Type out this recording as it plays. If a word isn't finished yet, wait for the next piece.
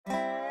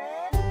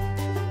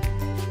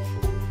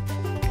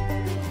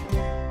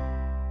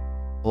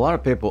lot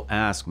of people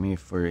ask me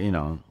for,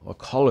 what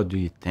color do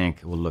you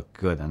think will look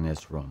good in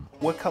this room?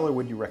 What color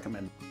would you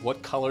recommend?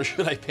 What color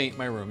should I paint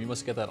my room? You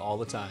must get that all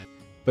the time.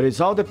 But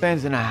it all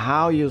depends on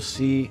how you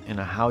see and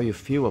how you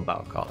feel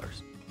about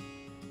colors.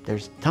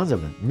 There's tons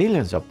of them,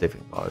 millions of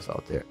different colors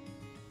out there.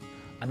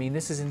 I mean,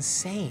 this is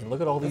insane.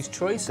 Look at all these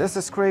choices. This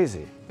is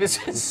crazy.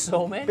 This is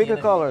so many. Pick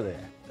a color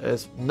there.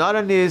 It's not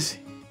an easy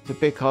to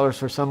pick colors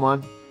for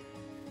someone,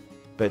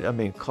 but I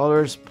mean,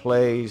 colors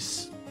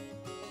plays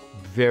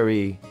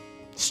very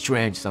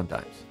strange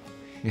sometimes,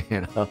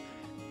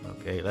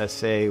 Okay, let's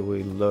say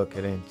we look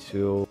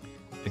into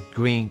a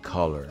green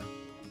color.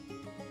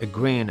 A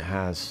green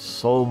has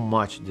so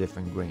much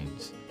different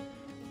greens,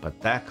 but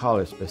that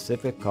color,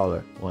 specific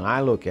color, when I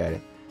look at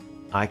it,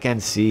 I can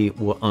see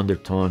what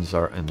undertones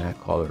are in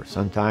that color.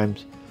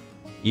 Sometimes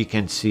you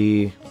can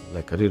see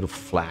like a little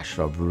flash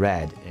of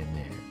red in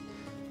there,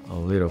 a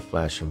little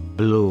flash of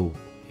blue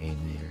in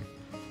there,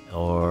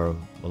 or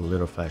a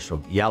little flash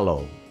of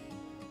yellow.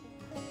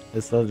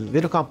 It's a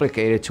little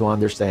complicated to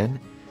understand,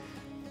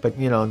 but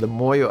the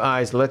more your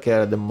eyes look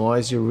at it, the more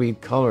as you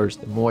read colors,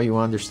 the more you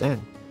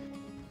understand.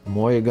 The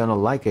more you're gonna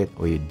like it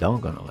or you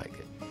don't gonna like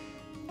it.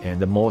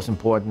 And the most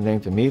important thing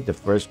to me, the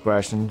first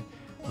question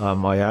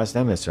I ask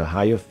them is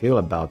how you feel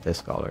about this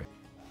color.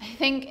 I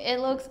think it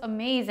looks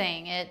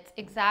amazing. It's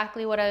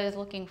exactly what I was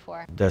looking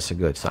for. That's a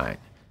good sign.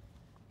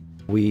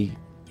 We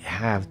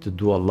have to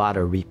do a lot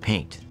of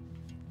repaint.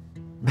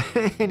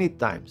 Many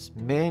times.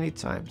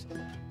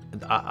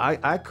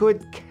 I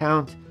could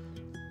count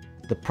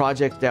the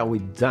project that we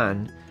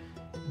done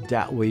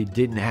that we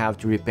didn't have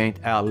to repaint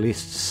at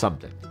least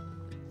something.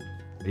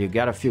 You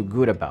gotta feel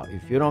good about it.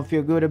 If you don't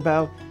feel good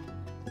about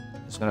it,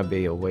 it's gonna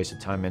be a waste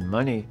of time and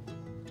money.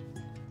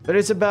 But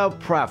it's about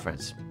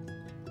preference.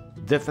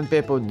 Different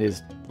people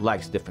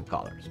likes different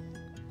colors.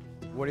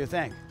 What do you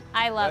think?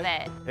 I love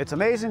it. It's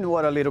amazing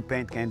what a little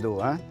paint can do,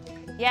 huh?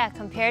 Yeah,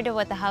 compared to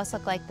what the house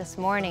looked like this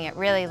morning, it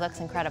really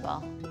looks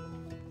incredible.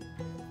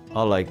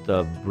 I like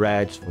the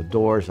reds for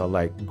doors, I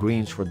like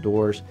greens for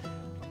doors,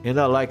 and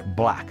I like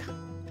black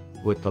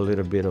with a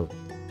little bit of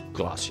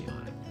glossy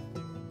on it.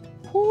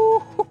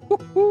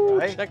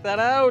 Right? Check that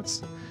out.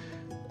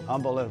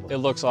 Unbelievable. It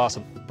looks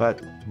awesome.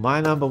 But my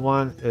number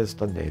one is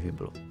the navy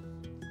blue.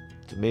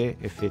 To me,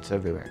 it fits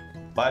everywhere.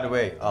 By the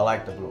way, I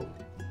like the blue.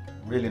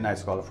 Really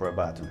nice color for a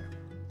bathroom.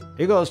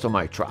 It goes to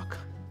my truck.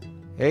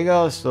 It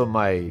goes to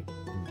my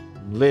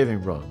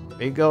living room.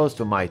 It goes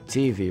to my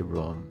TV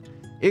room.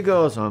 It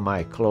goes on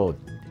my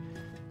clothing.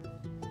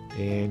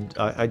 And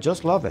I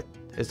just love it.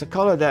 It's a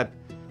color that,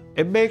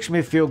 it makes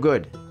me feel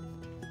good.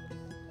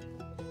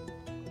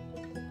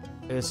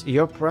 It's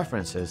your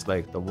preference is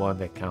like the one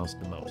that counts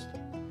the most.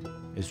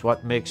 It's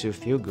what makes you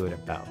feel good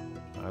about.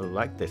 I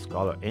like this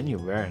color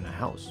anywhere in the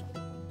house.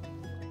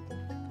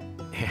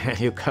 And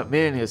you come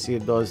in, you see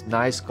those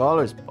nice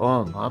colors,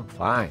 boom, I'm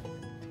fine.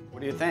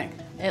 What do you think?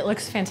 It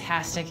looks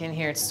fantastic in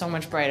here. It's so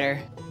much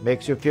brighter.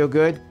 Makes you feel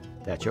good,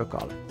 that's your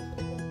color.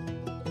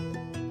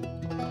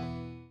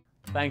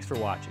 Thanks for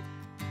watching.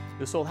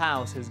 This Old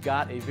House has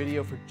got a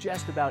video for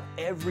just about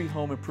every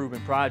home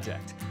improvement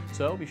project,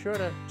 so be sure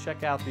to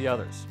check out the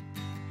others.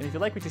 And if you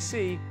like what you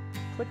see,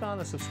 click on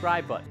the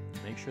subscribe button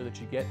to make sure that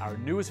you get our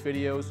newest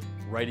videos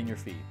right in your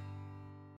feed.